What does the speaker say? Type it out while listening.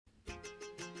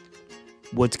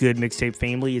What's good, Mixtape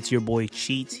family? It's your boy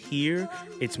Cheats here.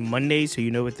 It's Monday, so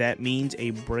you know what that means.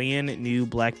 A brand new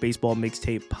Black Baseball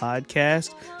Mixtape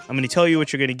podcast. I'm going to tell you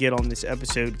what you're going to get on this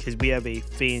episode because we have a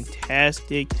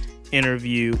fantastic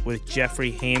interview with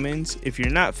Jeffrey Hammonds. If you're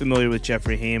not familiar with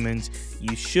Jeffrey Hammonds,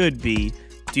 you should be.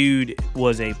 Dude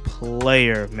was a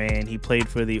player, man. He played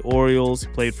for the Orioles,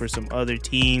 played for some other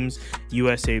teams,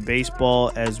 USA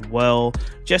Baseball as well.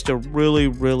 Just a really,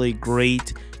 really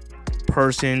great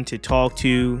person to talk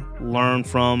to, learn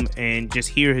from, and just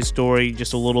hear his story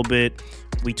just a little bit.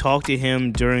 We talked to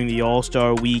him during the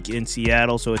All-Star Week in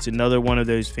Seattle, so it's another one of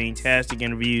those fantastic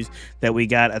interviews that we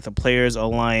got at the Players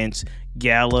Alliance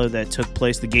Gala that took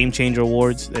place, the Game Changer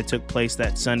Awards that took place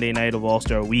that Sunday night of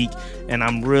All-Star Week, and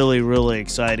I'm really, really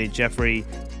excited. Jeffrey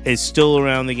is still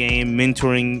around the game,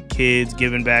 mentoring kids,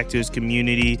 giving back to his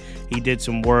community. He did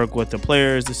some work with the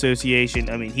Players Association.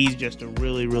 I mean, he's just a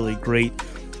really, really great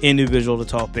individual to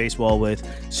talk baseball with.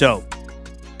 So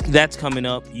that's coming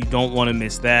up. You don't want to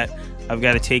miss that. I've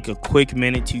got to take a quick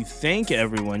minute to thank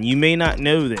everyone. You may not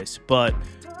know this, but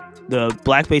the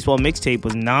Black Baseball Mixtape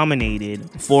was nominated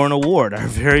for an award, our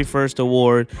very first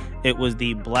award. It was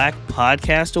the Black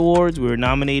Podcast Awards. We were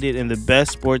nominated in the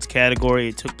Best Sports category.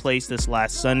 It took place this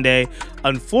last Sunday.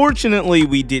 Unfortunately,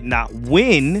 we did not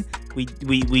win. We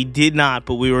did not,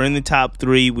 but we were in the top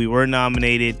 3. We were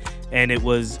nominated, and it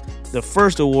was the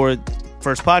first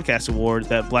podcast award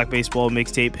that Black Baseball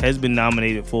Mixtape has been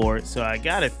nominated for. So I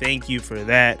gotta thank you for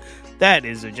that. That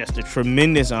is just a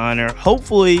tremendous honor.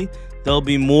 Hopefully there'll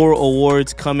be more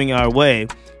awards coming our way,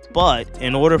 but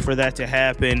in order for that to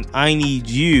happen, I need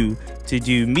you to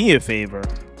do me a favor,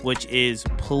 which is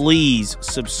please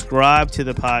subscribe to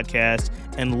the podcast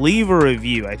and leave a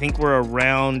review. I think we're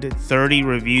around 30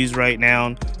 reviews right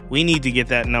now. We need to get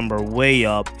that number way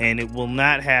up, and it will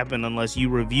not happen unless you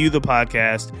review the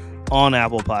podcast on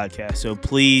Apple Podcasts. So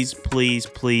please, please,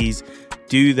 please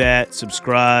do that.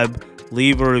 Subscribe,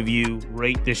 leave a review,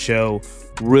 rate the show.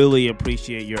 Really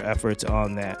appreciate your efforts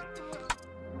on that.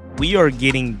 We are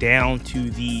getting down to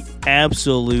the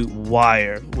absolute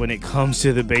wire when it comes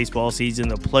to the baseball season.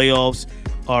 The playoffs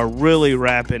are really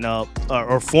wrapping up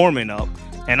or forming up,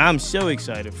 and I'm so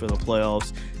excited for the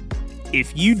playoffs.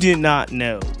 If you did not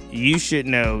know, you should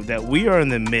know that we are in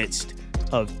the midst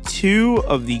of 2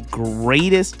 of the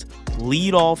greatest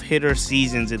leadoff hitter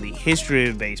seasons in the history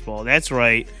of baseball. That's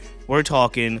right. We're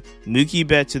talking Mookie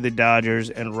Betts of the Dodgers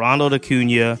and Ronald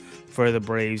Acuña for the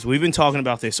Braves. We've been talking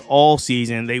about this all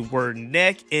season. They were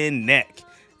neck and neck.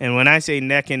 And when I say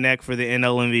neck and neck for the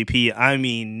NL MVP, I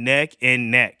mean neck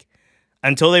and neck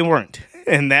until they weren't.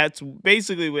 And that's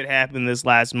basically what happened this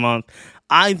last month.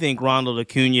 I think Ronald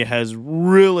Acuña has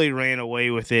really ran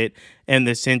away with it in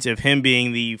the sense of him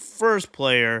being the first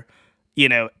player,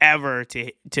 ever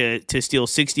to steal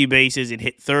 60 bases and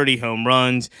hit 30 home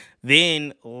runs.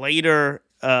 Then later,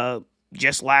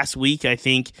 just last week, I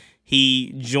think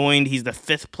he's the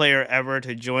 5th player ever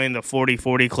to join the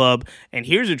 40-40 club. And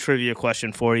here's a trivia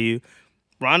question for you.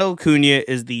 Ronald Acuña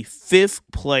is the 5th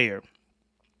player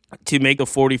to make the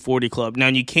 40-40 club. Now,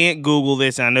 you can't Google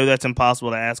this, and I know that's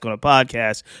impossible to ask on a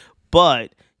podcast,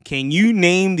 but can you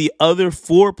name the other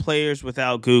 4 players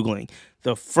without Googling?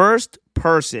 The first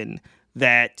person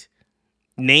that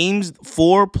names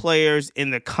 4 players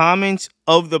in the comments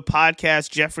of the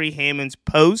podcast Jeffrey Hammonds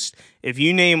post, if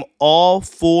you name all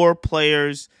 4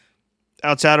 players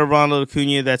outside of Ronald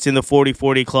Acuña that's in the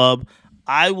 40-40 club,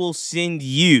 I will send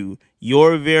you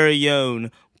your very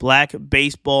own Black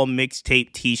Baseball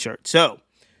Mixtape T-shirt. So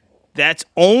that's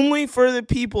only for the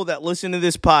people that listen to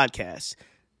this podcast.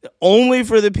 Only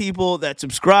for the people that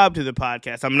subscribe to the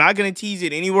podcast. I'm not going to tease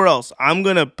it anywhere else. I'm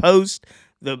going to post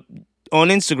on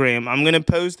Instagram. I'm going to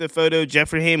post the photo of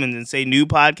Jeffrey Hammonds and say new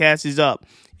podcast is up.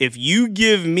 If you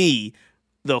give me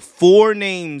the 4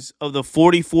 names of the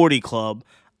 40-40 club,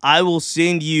 I will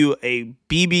send you a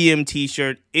BBM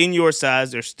T-shirt in your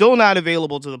size. They're still not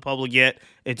available to the public yet.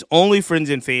 It's only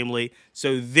friends and family.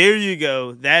 So there you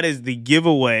go. That is the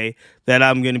giveaway that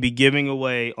I'm going to be giving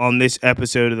away on this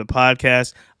episode of the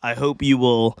podcast. I hope you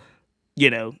will,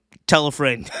 tell a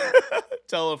friend.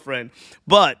 Tell a friend.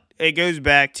 But it goes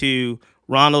back to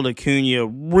Ronald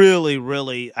Acuña really,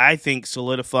 really, I think,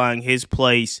 solidifying his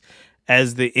place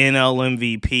as the NL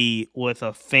MVP with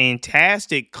a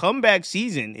fantastic comeback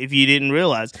season. If you didn't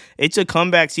realize, it's a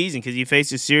comeback season because he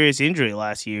faced a serious injury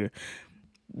last year.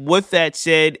 With that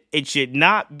said, it should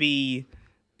not be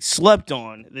slept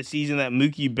on, the season that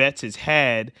Mookie Betts has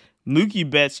had. Mookie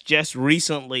Betts just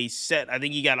recently I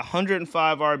think he got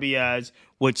 105 RBIs,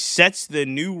 which sets the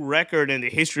new record in the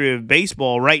history of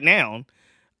baseball right now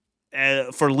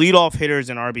for leadoff hitters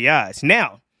and RBIs.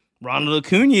 Now, Ronald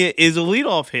Acuña is a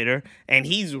leadoff hitter, and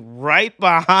he's right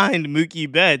behind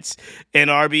Mookie Betts in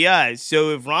RBIs. So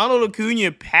if Ronald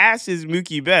Acuña passes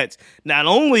Mookie Betts, not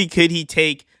only could he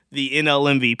take the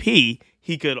NL MVP,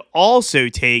 he could also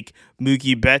take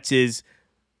Mookie Betts'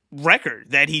 record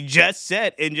that he just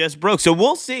set and just broke. So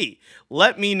we'll see.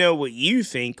 Let me know what you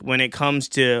think when it comes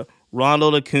to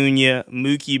Ronald Acuña,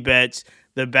 Mookie Betts,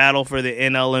 the battle for the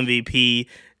NL MVP.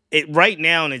 Right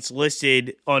now, and it's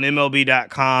listed on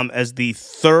MLB.com as the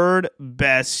third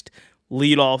best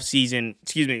leadoff season.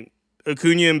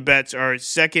 Acuña and Betts are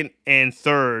second and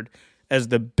third as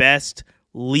the best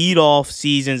leadoff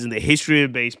seasons in the history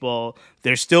of baseball.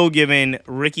 They're still giving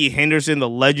Ricky Henderson, the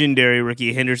legendary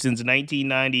Ricky Henderson's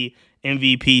 1990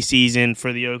 MVP season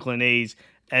for the Oakland A's,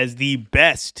 as the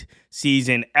best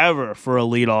season ever for a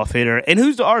leadoff hitter. And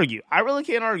who's to argue? I really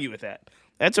can't argue with that.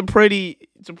 It's a pretty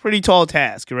tall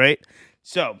task, right?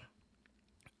 So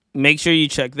make sure you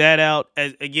check that out.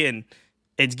 Again,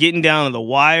 it's getting down to the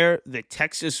wire. The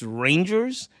Texas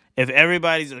Rangers, if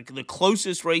everybody's the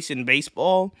closest race in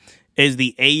baseball is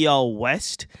the AL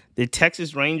West. The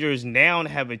Texas Rangers now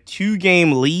have a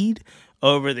 2-game lead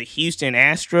over the Houston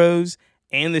Astros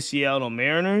and the Seattle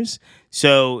Mariners.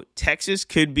 So Texas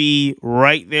could be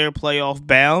right there playoff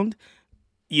bound.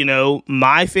 You know,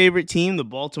 my favorite team, the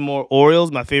Baltimore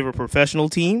Orioles, my favorite professional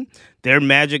team, their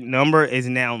magic number is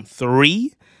now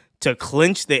 3 to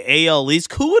clinch the AL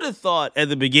East. Who would have thought at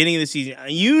the beginning of the season,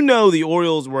 you know, the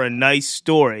Orioles were a nice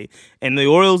story, and the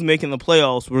Orioles making the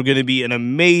playoffs were going to be an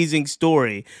amazing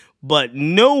story. But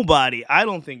I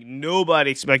don't think nobody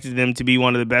expected them to be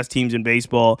one of the best teams in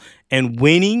baseball and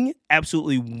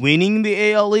absolutely winning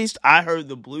the AL East. I heard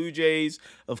the Blue Jays.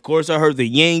 Of course, I heard the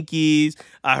Yankees.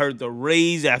 I heard the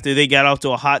Rays after they got off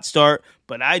to a hot start.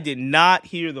 But I did not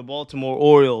hear the Baltimore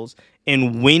Orioles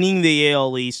in winning the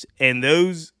AL East. And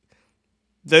those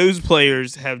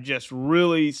players have just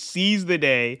really seized the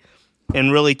day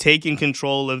and really taken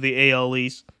control of the AL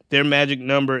East. Their magic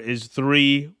number is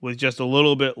 3 with just a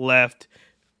little bit left.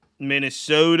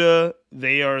 Minnesota,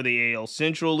 they are the AL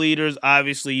Central leaders.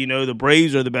 Obviously, you know, the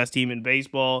Braves are the best team in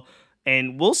baseball.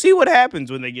 And we'll see what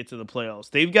happens when they get to the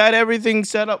playoffs. They've got everything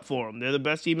set up for them. They're the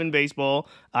best team in baseball.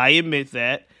 I admit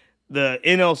that. The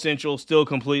NL Central still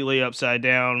completely upside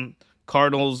down.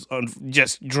 Cardinals on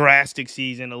just drastic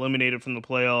season, eliminated from the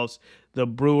playoffs. The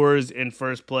Brewers in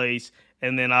first place.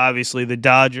 And then, obviously, the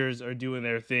Dodgers are doing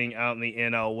their thing out in the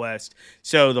NL West.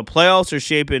 So the playoffs are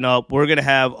shaping up. We're going to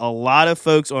have a lot of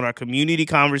folks on our community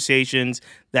conversations.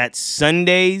 That's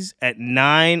Sundays at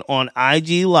 9 on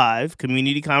IG Live.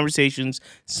 Community conversations,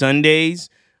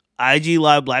 Sundays, IG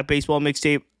Live, Black Baseball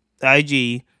Mixtape,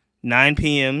 IG, 9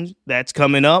 p.m. That's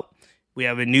coming up. We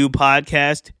have a new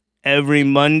podcast every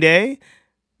Monday.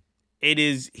 It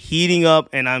is heating up,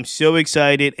 and I'm so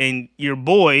excited. And your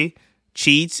boy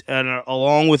Cheats, and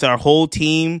along with our whole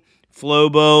team,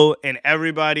 Flobo, and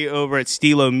everybody over at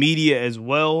Stilo Media as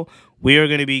well, we are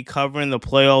going to be covering the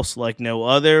playoffs like no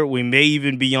other. We may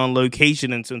even be on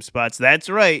location in some spots. That's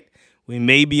right. We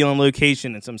may be on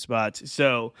location in some spots.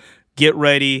 So get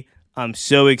ready. I'm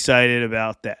so excited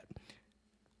about that.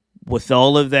 With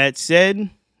all of that said,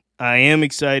 I am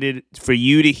excited for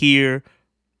you to hear,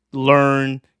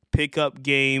 learn, pick up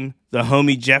game, the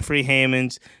homie Jeffrey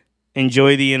Hammonds.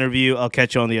 Enjoy the interview. I'll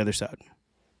catch you on the other side.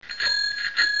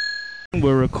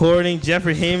 We're recording.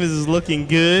 Jeffrey Hammonds is looking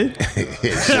good.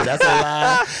 That's a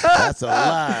lie. That's a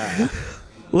lie.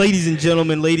 Ladies and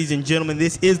gentlemen,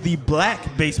 this is the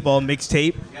Black Baseball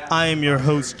Mixtape. I am your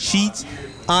host, Cheats.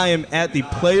 I am at the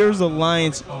Players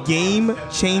Alliance Game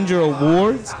Changer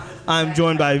Awards. I'm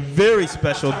joined by a very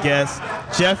special guest.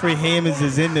 Jeffrey Hammonds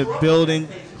is in the building.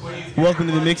 Welcome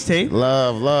to the mixtape.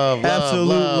 Love.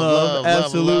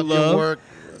 Absolute love. Your work.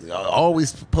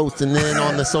 Always posting in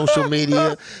on the social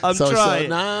media. I'm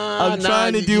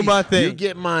trying to do my thing. You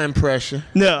get my impression.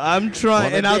 No, I'm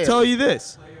trying. And I'll tell you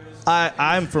this.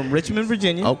 I'm from Richmond,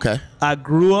 Virginia. Okay. I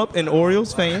grew up an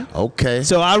Orioles fan. Okay.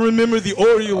 So I remember the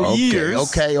Oriole years.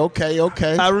 Okay.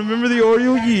 I remember the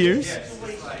Oriole years.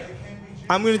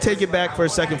 I'm going to take it back for a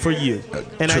second for you.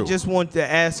 And True. I just want to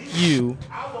ask you,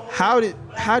 how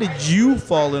did you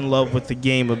fall in love with the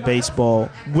game of baseball?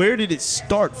 Where did it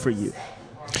start for you?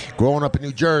 Growing up in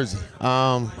New Jersey.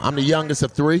 I'm the youngest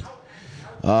of 3.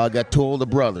 I got 2 older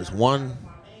brothers.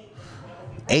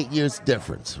 8 years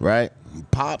difference, right?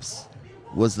 Pops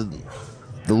was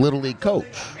the the Little League coach.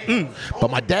 But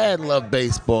my dad loved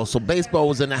baseball, so baseball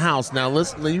was in the house. Now,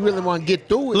 listen, you really want to get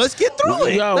through it? Let's get through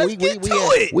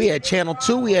it. We had Channel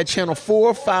 2, we had Channel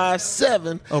 4, 5,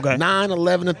 7, 9,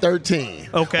 11, and 13.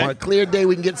 Okay. On a clear day,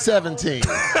 we can get 17.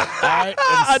 All right?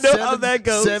 I know how that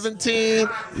goes. 17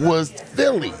 was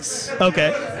Phillies.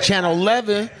 Okay. Channel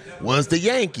 11 was the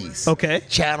Yankees. Okay.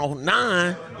 Channel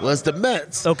 9 was the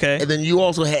Mets. Okay. And then you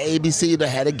also had ABC that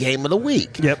had a game of the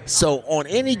week. Yep. So on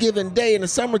any given day in the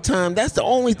summertime, that's the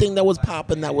only thing that was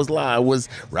popping that was live was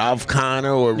Ralph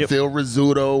Connor or Phil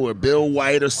Rizzuto or Bill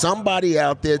White or somebody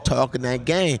out there talking that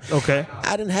game. Okay.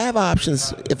 I didn't have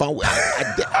options if I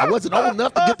wasn't old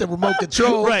enough to get the remote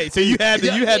control. Right. So you had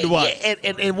to watch.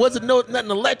 And it wasn't nothing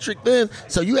electric then,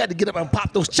 so you had to get up and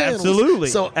pop those channels. Absolutely.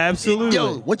 So absolutely.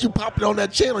 Yo, once you pop it on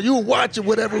that channel, you were watching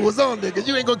whatever was on there because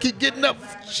you ain't gonna keep getting up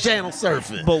channel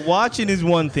surfing. But watching is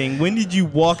one thing. When did you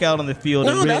walk out on the field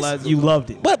and realize you loved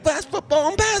it? But that's football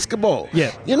and basketball.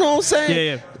 Yeah. You know what I'm saying?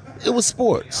 Yeah, yeah. It was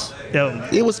sports. Yeah.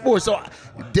 It was sports. So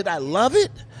did I love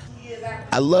it?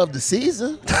 I loved the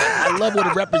season. I love what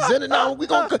it represented. Now we're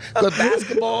going to go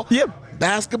basketball. Yep.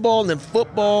 Basketball and then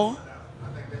football.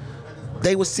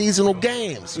 They were seasonal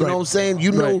games. You know what I'm saying?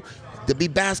 You know, to be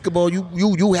basketball,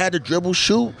 you had to dribble,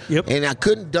 shoot, and I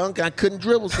couldn't dunk, I couldn't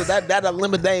dribble, so that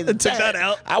eliminated that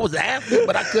out. I was an athlete,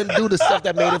 but I couldn't do the stuff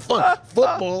that made it fun.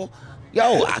 Football,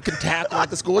 I could tackle, I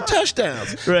could score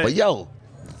touchdowns, but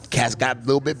cats got a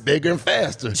little bit bigger and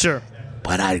faster. Sure,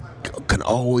 but I can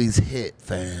always hit,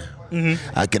 fam.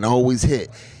 Mm-hmm. I can always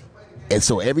hit, and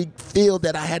so every field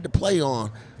that I had to play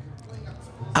on,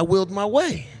 I willed my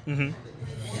way. Mm-hmm.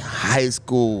 High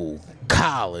school,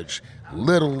 college.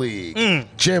 Little League,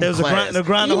 gym class. It was a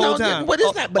grind the whole time. What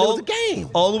is that? But it was a game.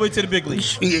 All the way to the big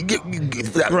leagues.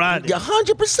 Grinding.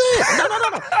 100%. No.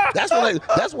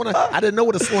 That's when I didn't know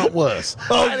what a slump was.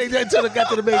 Until I got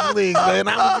to the major leagues, man.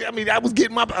 I was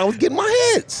getting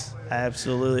my hits.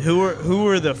 Absolutely. Who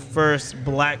were the first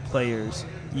black players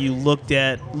you looked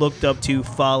up to,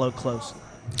 followed closely?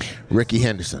 Ricky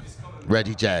Henderson,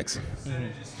 Reggie Jackson,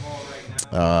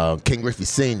 King Griffey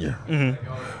Sr.,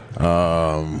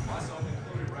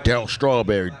 Darryl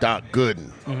Strawberry, Doc Gooden.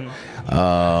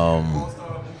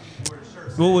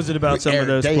 What was it about some Eric of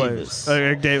those Davis. players?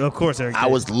 Eric Davis, of course, Eric Davis.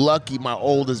 I was lucky. My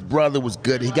oldest brother was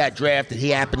good. He got drafted. He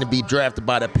happened to be drafted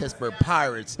by the Pittsburgh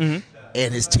Pirates, and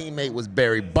his teammate was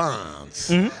Barry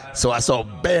Bonds. So I saw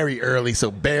Barry early. So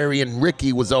Barry and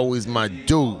Ricky was always my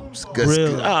dudes.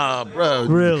 Really? Bro.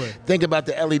 Really? Think about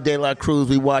the Ellie De La Cruz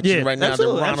we watching right now. The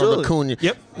Ronald Acuña.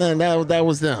 Yep. Man, that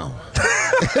was them.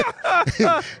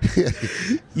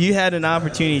 You had an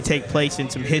opportunity to take place in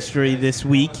some history this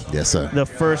week. Yes, sir. The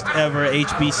first ever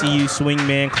HBCU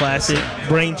Swingman Classic,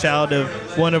 brainchild of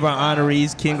one of our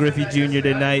honorees, Ken Griffey Jr.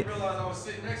 tonight.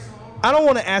 I don't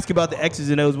want to ask about the X's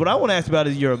and O's. What I want to ask about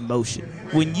is your emotion.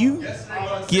 When you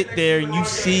get there and you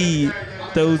see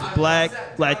those black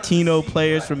Latino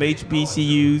players from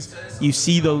HBCUs, you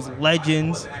see those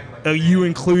legends, you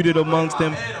included amongst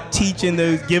them, teaching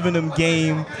those, giving them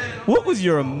game. What was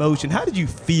your emotion? How did you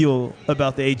feel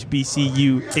about the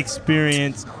HBCU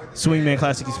experience, Swingman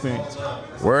Classic experience?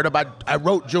 I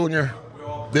wrote Junior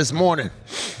this morning.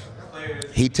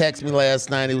 He texted me last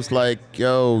night. He was like,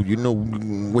 yo, you know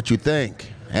what you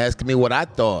think? Asking me what I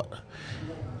thought.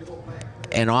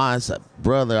 And I said,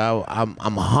 brother, I'm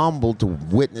humbled to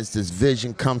witness this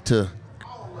vision come to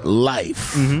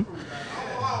life.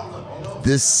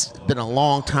 This has been a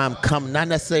long time coming, not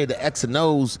necessarily the X and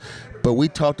O's, but we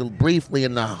talked briefly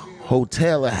in the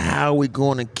hotel of how we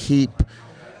can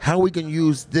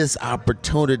use this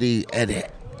opportunity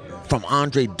from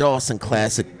Andre Dawson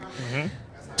Classic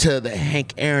to the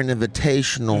Hank Aaron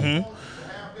Invitational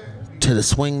to the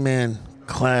Swingman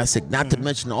Classic, not to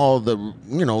mention all the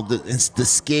the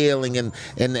scaling and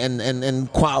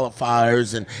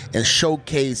qualifiers and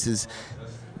showcases.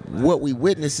 What we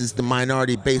witness is the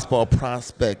minority baseball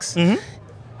prospects in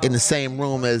the same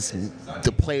room as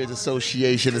the Players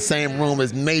Association, the same room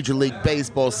as Major League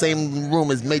Baseball, same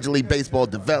room as Major League Baseball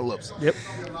develops. Yep.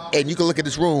 And you can look at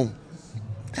this room.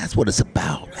 That's what it's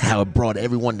about, how it brought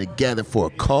everyone together for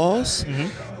a cause.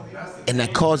 And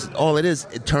that cause, all it is,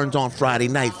 it turns on Friday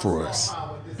night for us.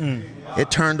 It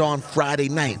turned on Friday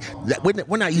night.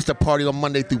 We're not used to party on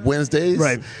Monday through Wednesdays.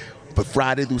 Right. But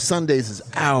Friday through Sundays is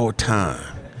our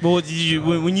time. Well,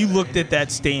 when you looked at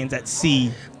that stands, that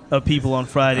sea of people on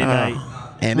Friday night,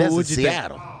 and that's in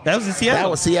Seattle. That was in Seattle. That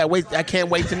was Seattle. I can't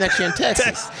wait till next year in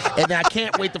Texas, and I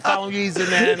can't wait the following years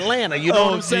in Atlanta. You know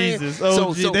what I'm saying? Jesus.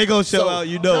 So they gonna show out.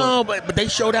 No, but they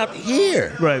showed out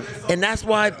here, right? And that's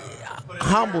why,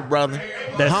 humble brother.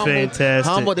 That's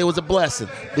fantastic. Humble. It was a blessing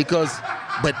because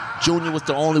but Junior was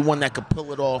the only one that could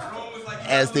pull it off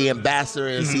as the ambassador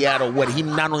in Seattle. What he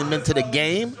not only meant to the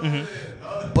game,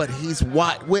 but he's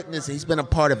witnessed. He's been a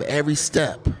part of every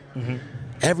step.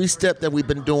 Every step that we've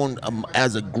been doing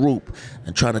as a group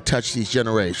and trying to touch these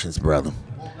generations, brother.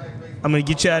 I'm going to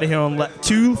get you out of here on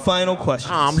 2 final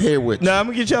questions. I'm here with you. No, I'm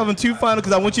going to get you out on 2 final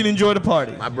because I want you to enjoy the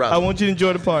party. My brother. I want you to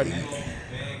enjoy the party.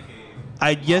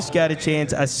 I just got a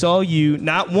chance. I saw you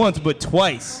not once but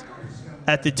twice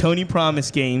at the Tony Promise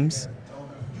games,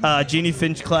 Ginny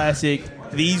Finch Classic.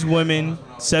 These women,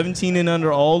 17 and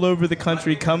under, all over the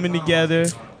country, coming together,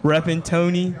 repping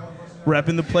Tony,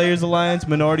 repping the Players Alliance,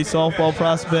 minority softball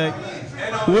prospect.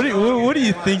 What do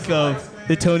you think of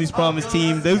the Tony's Promise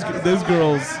team? Those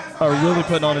girls are really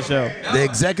putting on a show. The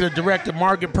executive director,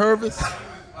 Margaret Purvis.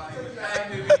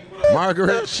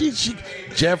 Margaret, she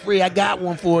Jeffrey, I got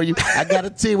one for you. I got a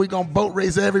team. We're going to boat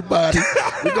race everybody.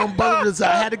 We're going to boat this.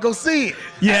 I had to go see it.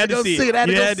 You had to see it. I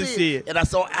had to see it. And I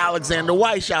saw Alexander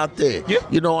Weiss out there.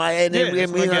 Yep. You know,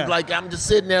 I'm just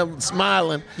sitting there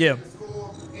smiling. Yeah.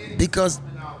 Because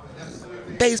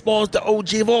baseball is the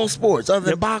OG of all sports,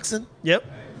 other than boxing. Yep.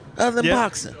 Other than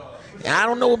boxing. And I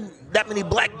don't know that many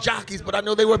black jockeys, but I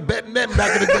know they were betting men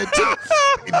back in the day too.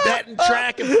 Betting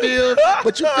track and field,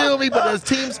 but you feel me? But as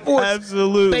team sports,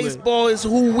 absolutely, baseball is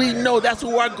who we know. That's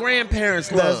who our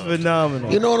grandparents love. That's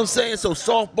phenomenal. You know what I'm saying? So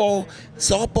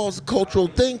softball's a cultural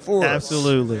thing for us.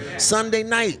 Absolutely. Sunday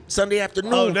night, Sunday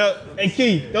afternoon. Oh no! Hey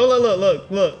Keith, don't look!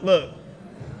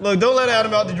 Don't let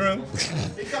Adam out the room.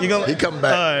 He come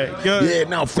back. All right, go. Yeah,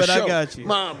 no, for sure. I got you.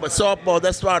 Mom, but softball,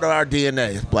 that's part of our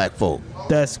DNA as black folk.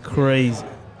 That's crazy.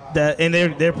 And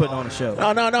they're putting on a show.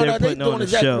 No. They're doing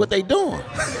exactly what they doing.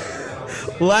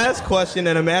 Last question,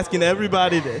 and I'm asking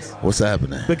everybody this. What's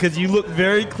happening? Because you look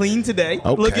very clean today.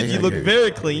 Okay, Look at you, look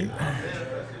very clean.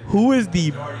 Who is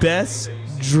the best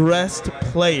dressed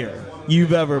player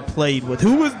you've ever played with?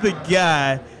 Who was the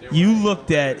guy you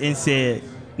looked at and said,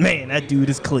 man, that dude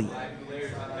is clean?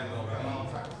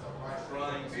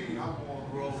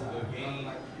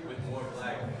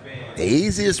 The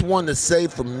easiest one to say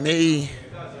for me,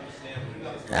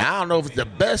 I don't know if it's the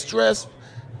best dress,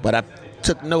 but I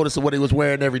took notice of what he was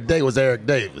wearing every day, was Eric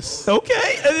Davis.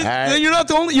 Okay. Right. You're not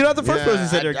the first person who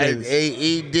said Eric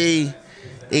Davis.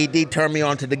 ED turned me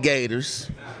on to the Gators.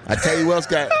 I tell you what else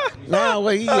got.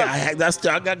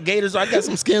 I got Gators. I got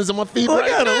some skins on my feet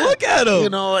Look at him. You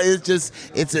know,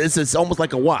 it's almost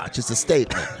like a watch. It's a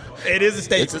statement. It is a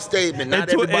statement. It's a statement. Not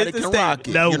everybody can rock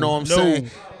it. No, you know what I'm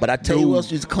saying? But I tell you who else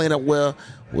used to clean up well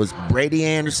was Brady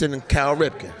Anderson and Cal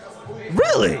Ripken.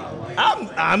 Really?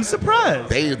 I'm surprised.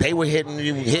 They were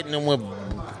hitting them with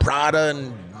Prada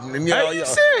and. Are you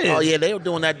serious? Oh yeah, they were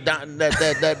doing that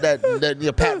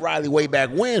Pat Riley way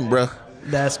back when, bro.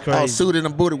 That's crazy. All suited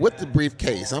and booted with the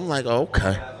briefcase. I'm like,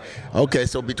 okay.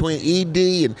 So between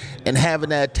ED and having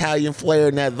that Italian flair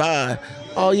and that vibe,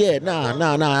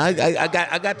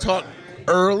 I got taught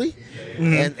early,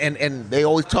 and they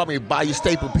always taught me to buy your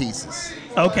staple pieces.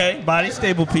 Okay, body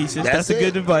staple pieces. That's a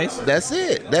good advice. That's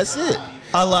it.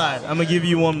 I lied. I'm gonna give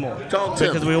you one more. Talk to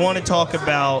because me. We want to talk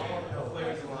about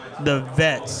the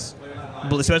vets,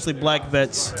 especially black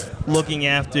vets, looking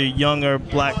after younger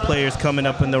black players coming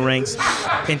up in the ranks.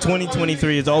 In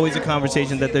 2023, it's always a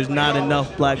conversation that there's not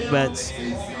enough black vets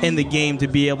in the game to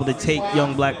be able to take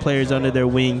young black players under their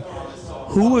wing.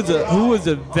 Who was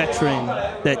a veteran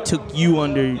that took you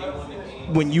under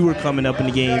when you were coming up in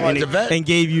the game and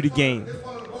gave you the game?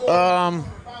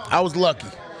 I was lucky.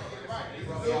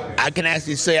 I can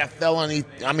actually say I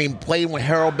playing with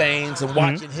Harold Baines and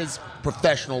watching his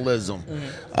professionalism.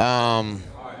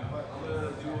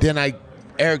 Then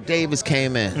Eric Davis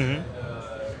came in.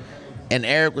 And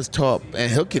Eric was taught,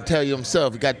 and he could tell you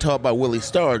himself, he got taught by Willie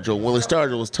Stargell. Willie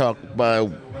Stargell was taught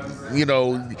by,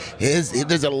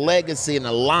 there's a legacy and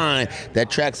a line that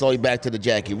tracks all the way back to the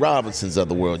Jackie Robinsons of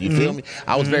the world. You feel me?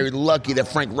 I was very lucky that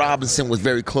Frank Robinson was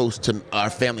very close to our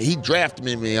family. He drafted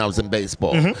me when I was in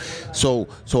baseball. So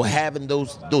having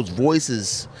those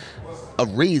voices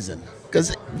of reason,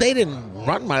 because they didn't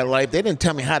run my life, they didn't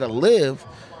tell me how to live.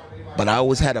 But I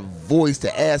always had a voice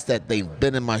to ask that they've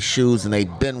been in my shoes and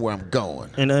they've been where I'm going.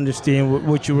 And understand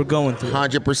what you were going through.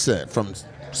 100%, from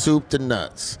soup to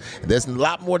nuts. There's a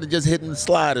lot more than just hitting the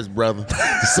sliders, brother,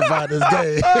 to survive this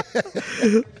day.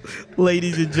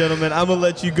 Ladies and gentlemen, I'm going to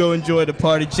let you go enjoy the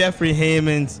party. Jeffrey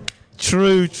Hammonds,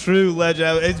 true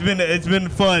legend. It's been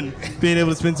fun being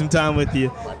able to spend some time with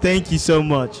you. Thank you so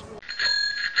much.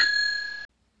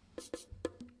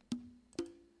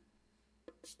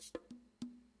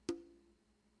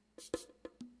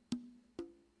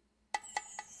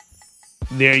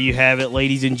 There you have it,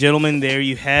 ladies and gentlemen. There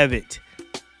you have it.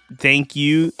 thank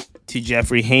you to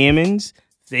Jeffrey Hammonds.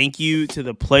 Thank you to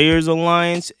the Players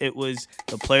Alliance. It was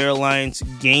the Player Alliance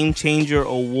Game Changer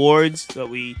Awards that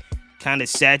we kind of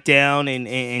sat down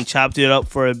and chopped it up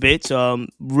for a bit. So I'm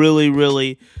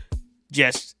really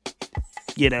just,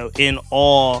 in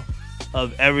awe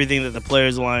of everything that the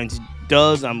Players Alliance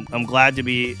does. I'm glad to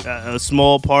be a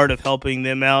small part of helping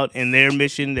them out in their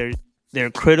mission, their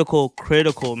critical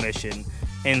mission.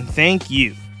 And thank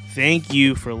you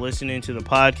for listening to the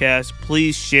podcast.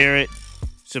 Please share it,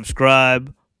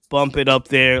 subscribe, bump it up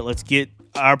there. Let's get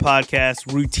our podcast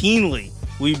routinely.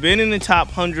 We've been in the top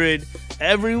 100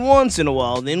 every once in a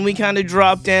while. Then we kind of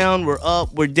drop down. We're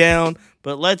up, we're down.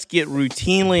 But let's get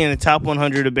routinely in the top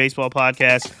 100 of baseball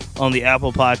podcasts on the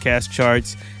Apple Podcast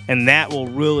charts. And that will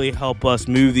really help us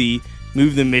move the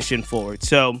mission forward.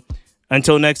 So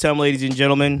until next time, ladies and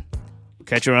gentlemen,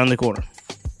 catch you around the corner.